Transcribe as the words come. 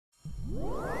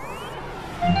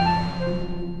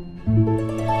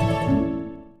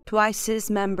Twice's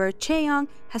member Chaeyoung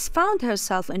has found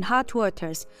herself in hot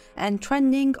waters and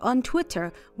trending on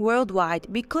Twitter worldwide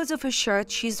because of a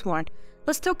shirt she's worn.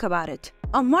 Let's talk about it.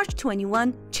 On March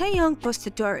 21, Chaeyoung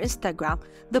posted to her Instagram.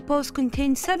 The post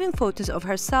contained 7 photos of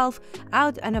herself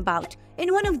out and about.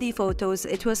 In one of the photos,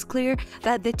 it was clear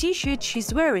that the t-shirt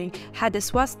she's wearing had a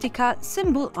swastika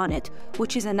symbol on it,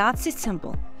 which is a Nazi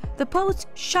symbol. The post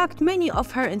shocked many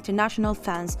of her international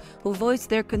fans, who voiced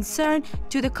their concern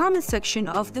to the comment section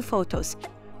of the photos.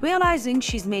 Realizing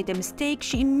she's made a mistake,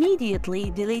 she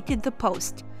immediately deleted the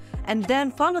post, and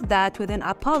then followed that with an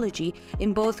apology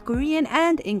in both Korean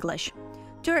and English.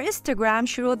 To her Instagram,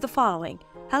 she wrote the following: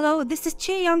 "Hello, this is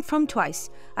Chaeyoung from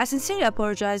Twice. I sincerely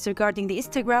apologize regarding the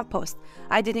Instagram post.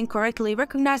 I didn't correctly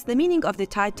recognize the meaning of the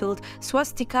titled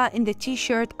swastika in the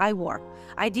t-shirt I wore.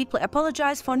 I deeply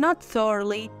apologize for not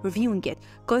thoroughly reviewing it,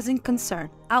 causing concern.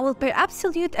 I will pay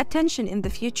absolute attention in the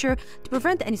future to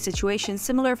prevent any situation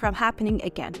similar from happening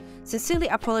again. Sincerely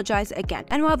apologize again."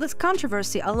 And while this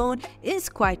controversy alone is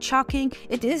quite shocking,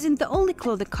 it isn't the only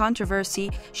clothing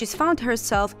controversy she's found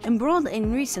herself embroiled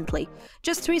in recently.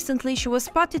 Just recently, she was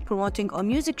spotted promoting on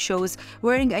music shows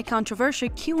wearing a controversial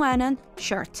QAnon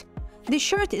shirt. This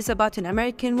shirt is about an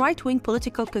American right-wing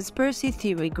political conspiracy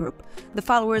theory group. The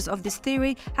followers of this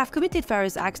theory have committed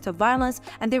various acts of violence,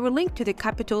 and they were linked to the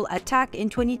Capitol attack in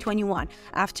 2021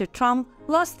 after Trump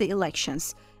lost the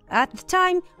elections. At the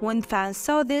time, when fans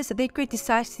saw this, they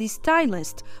criticized the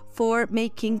stylist for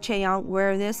making Chaeyoung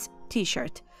wear this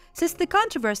t-shirt. Since the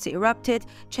controversy erupted,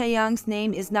 Chaeyoung's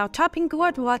name is now topping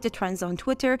worldwide trends on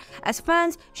Twitter as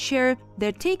fans share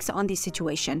their takes on the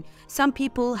situation. Some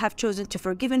people have chosen to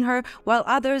forgive her, while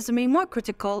others remain more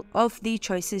critical of the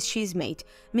choices she's made.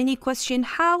 Many question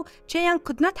how Chaeyoung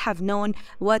could not have known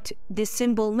what this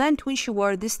symbol meant when she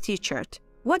wore this t-shirt.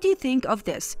 What do you think of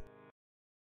this?